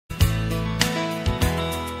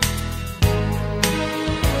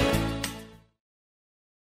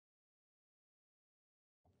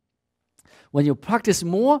When you practice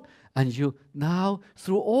more, and you now,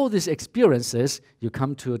 through all these experiences, you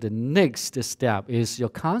come to the next step, is your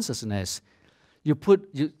consciousness. You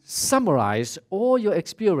summarize all your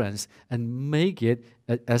experience and make it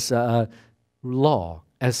as a law,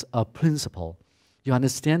 as a principle. You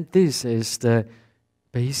understand this is the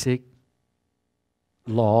basic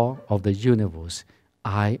law of the universe.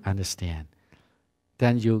 I understand.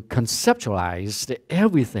 Then you conceptualize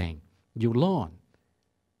everything you learn.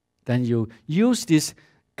 Then you use this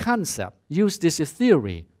concept, use this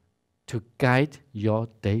theory to guide your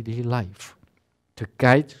daily life, to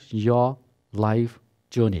guide your life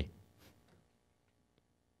journey.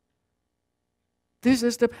 This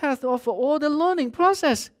is the path of all the learning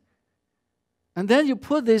process. And then you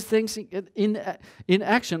put these things in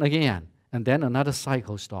action again, and then another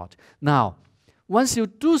cycle starts. Now, once you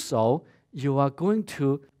do so, you are going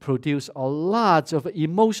to produce a lot of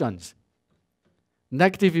emotions.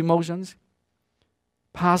 Negative emotions,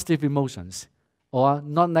 positive emotions, or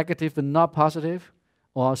not negative and not positive,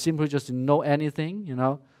 or simply just know anything,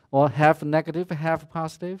 or half negative, half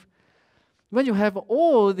positive. When you have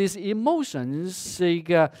all these emotions,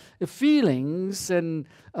 feelings, and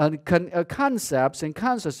concepts and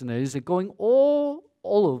consciousness going all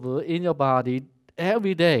over in your body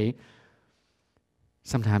every day,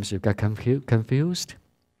 sometimes you get confused.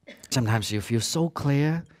 Sometimes you feel so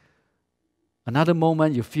clear. Another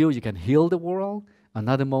moment you feel you can heal the world.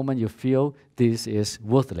 Another moment you feel this is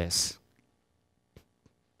worthless.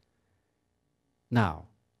 Now,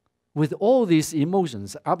 with all these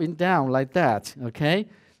emotions up and down like that, okay?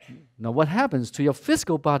 Now what happens to your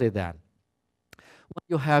physical body then? When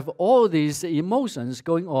you have all these emotions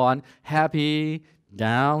going on, happy,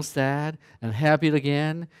 down, sad, and happy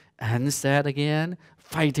again, and sad again,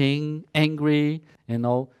 fighting, angry,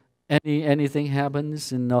 anything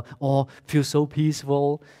happens, or feel so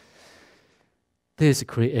peaceful. This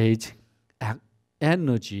creates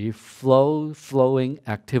energy flowing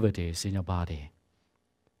activities in your body,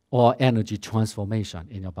 or energy transformation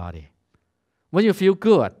in your body. When you feel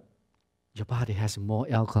good, your body has more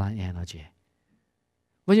alkaline energy.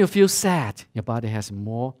 When you feel sad, your body has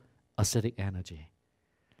more acidic energy.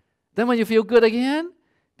 Then when you feel good again,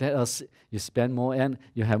 you spend more and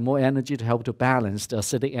you have more energy to help to balance the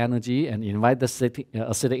acidic energy and invite the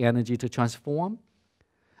acidic energy to transform.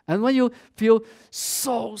 And when you feel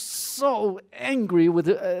so angry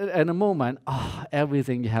at a moment,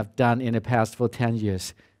 everything you have done in the past for 10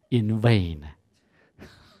 years in vain.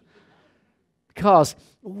 Because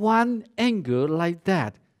one anger like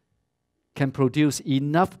that can produce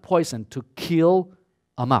enough poison to kill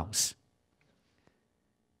a mouse.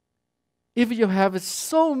 If you have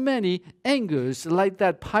so many angers like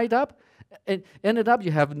that piled up, and ended up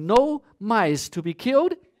you have no mice to be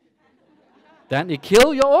killed, then you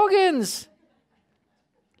kill your organs.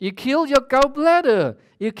 You kill your gallbladder.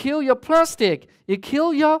 You kill your prostate. You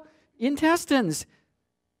kill your intestines.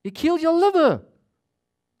 You kill your liver.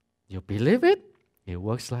 You believe it? It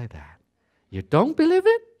works like that. You don't believe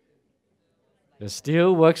it? It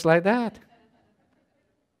still works like that.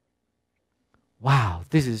 Wow,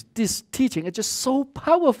 this teaching is just so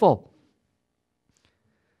powerful.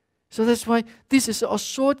 So that's why this is a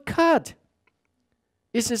shortcut.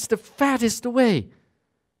 This is the fastest way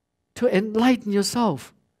to enlighten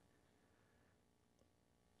yourself.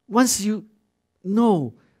 Once you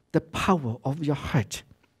know the power of your heart,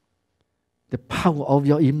 the power of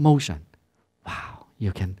your emotion, wow,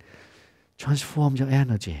 you can transform your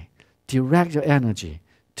energy, direct your energy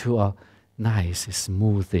to a nice,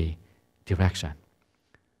 smooth direction.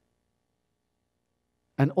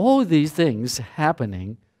 And all these things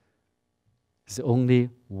happening is only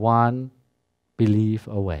one belief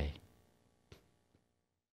away.